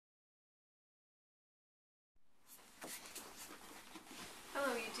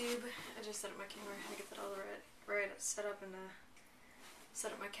YouTube. I just set up my camera. I get that all right set up and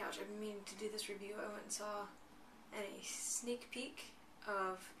set up my couch. I've been meaning to do this review. I went and saw a sneak peek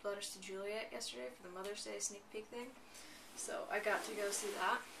of Letters to Juliet yesterday for the Mother's Day sneak peek thing. So I got to go see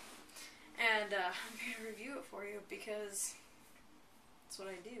that. And I'm going to review it for you because that's what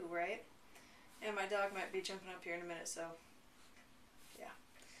I do, right? And my dog might be jumping up here in a minute, so yeah.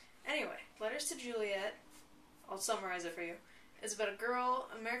 Anyway, Letters to Juliet, I'll summarize it for you. It's about a girl,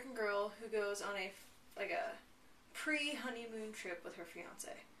 an American girl, who goes on a pre-honeymoon trip with her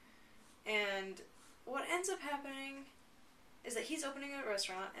fiancé. And what ends up happening is that he's opening a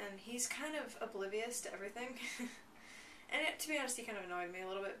restaurant and he's kind of oblivious to everything. And to be honest, he kind of annoyed me a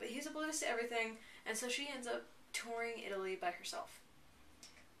little bit, but he's oblivious to everything, and so she ends up touring Italy by herself.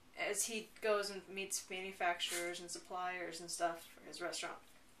 As he goes and meets manufacturers and suppliers and stuff for his restaurant.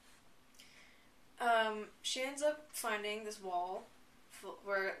 She ends up finding this wall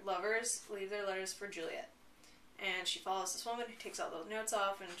where lovers leave their letters for Juliet. And she follows this woman who takes all those notes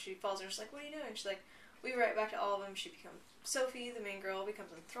off, and she follows her and she's like, what are you doing? She's like, we write back to all of them. She becomes Sophie, the main girl,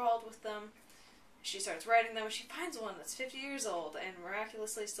 becomes enthralled with them. She starts writing them, and she finds one that's 50 years old and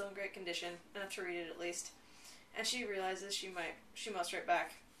miraculously still in great condition, enough to read it at least. And she realizes she must write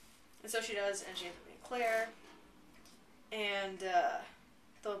back. And so she does, and she ends up meeting Claire, and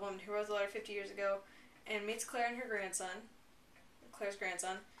the woman who wrote the letter 50 years ago, and meets Claire and her grandson, Claire's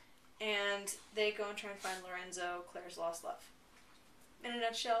grandson, and they go and try and find Lorenzo, Claire's lost love. In a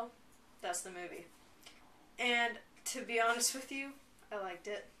nutshell, that's the movie. And to be honest with you, I liked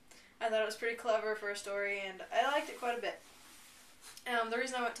it. I thought it was pretty clever for a story, and I liked it quite a bit. The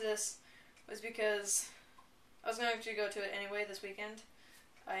reason I went to this was because I was going to go to it anyway this weekend.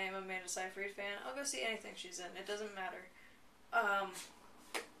 I am a Amanda Seyfried fan. I'll go see anything she's in. It doesn't matter.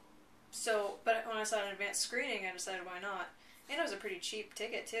 But when I saw an advanced screening, I decided why not. And it was a pretty cheap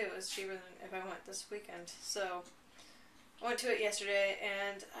ticket, too. It was cheaper than if I went this weekend. So I went to it yesterday,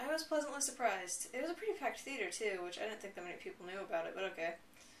 and I was pleasantly surprised. It was a pretty packed theater, too, which I didn't think that many people knew about it, but okay.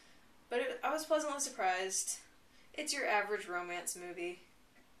 But I was pleasantly surprised. It's your average romance movie.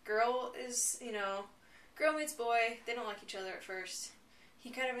 Girl meets boy. They don't like each other at first.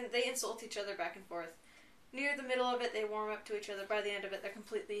 They insult each other back and forth. Near the middle of it, they warm up to each other. By the end of it, they're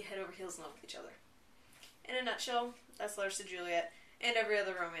completely head over heels in love with each other. In a nutshell, that's Letters to Juliet and every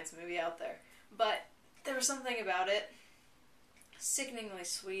other romance movie out there. But there was something about it, sickeningly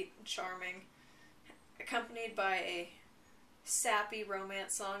sweet and charming, accompanied by a sappy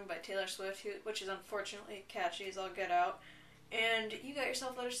romance song by Taylor Swift, which is unfortunately catchy as all get out, and you got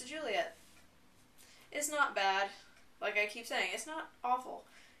yourself Letters to Juliet. It's not bad, like I keep saying, it's not awful.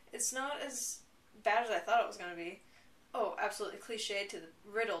 It's not as bad as I thought it was going to be. Oh, absolutely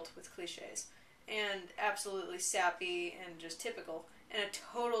riddled with cliches, and absolutely sappy and just typical, and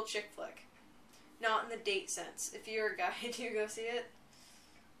a total chick flick. Not in the date sense. If you're a guy and you go see it,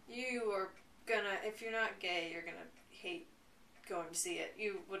 if you're not gay, you're gonna hate going to see it.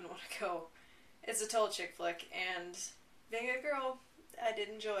 You wouldn't want to go. It's a total chick flick, and being a girl, I did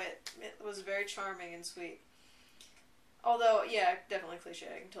enjoy it. It was very charming and sweet. Although, yeah, definitely cliche.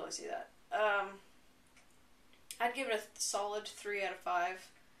 I can totally see that. I'd give it a solid 3 out of 5.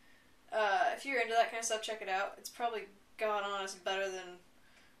 If you're into that kind of stuff, check it out. It's probably, God honest, better than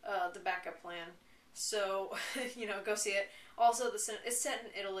The Backup Plan. So, go see it. Also, it's set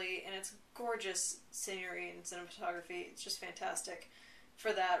in Italy, and it's gorgeous scenery and cinematography. It's just fantastic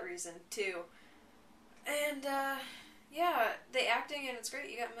for that reason, too. And, yeah, the acting, and it's great.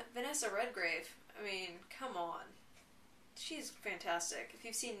 You got Vanessa Redgrave. I mean, come on. She's fantastic. If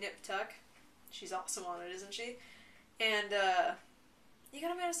you've seen Nip Tuck, she's awesome on it, isn't she? And, you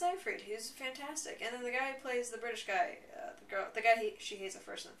got Amanda Seyfried, who's fantastic. And then the guy who plays the British guy, the guy she hates at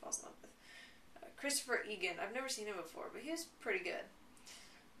first and falls in love with. Christopher.Egan. I've never seen him before, but he was pretty good.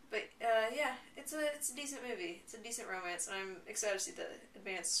 But, yeah, it's a decent movie. It's a decent romance, and I'm excited to see the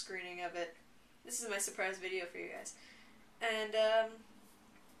advanced screening of it. This is my surprise video for you guys. And,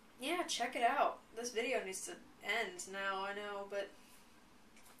 yeah, check it out. This video needs to end now, I know, but,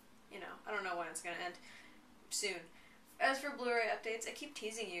 I don't know when it's going to end. Soon. As for Blu-ray updates, I keep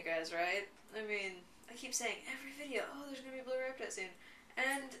teasing you guys, right? I mean, I keep saying every video, oh, there's going to be a Blu-ray update soon.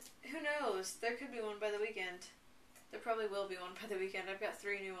 And who knows? There could be one by the weekend. There probably will be one by the weekend. I've got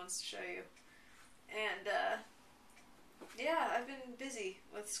 3 new ones to show you. And, yeah, I've been busy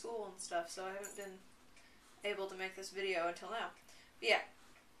with school and stuff, so I haven't been able to make this video until now. But yeah,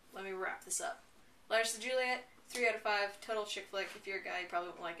 let me wrap this up. Letters to Juliet, 3 out of 5, total chick flick. If you're a guy, you probably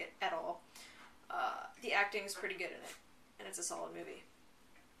won't like it at all. The acting is pretty good in it, and it's a solid movie.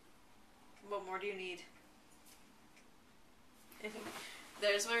 What more do you need?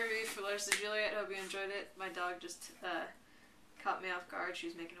 there's my review for Letters to Juliet. Hope you enjoyed it. My dog just caught me off guard. She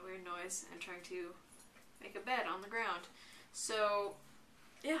was making a weird noise and trying to make a bed on the ground. So,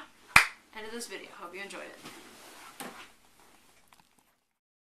 yeah. End of this video. Hope you enjoyed it.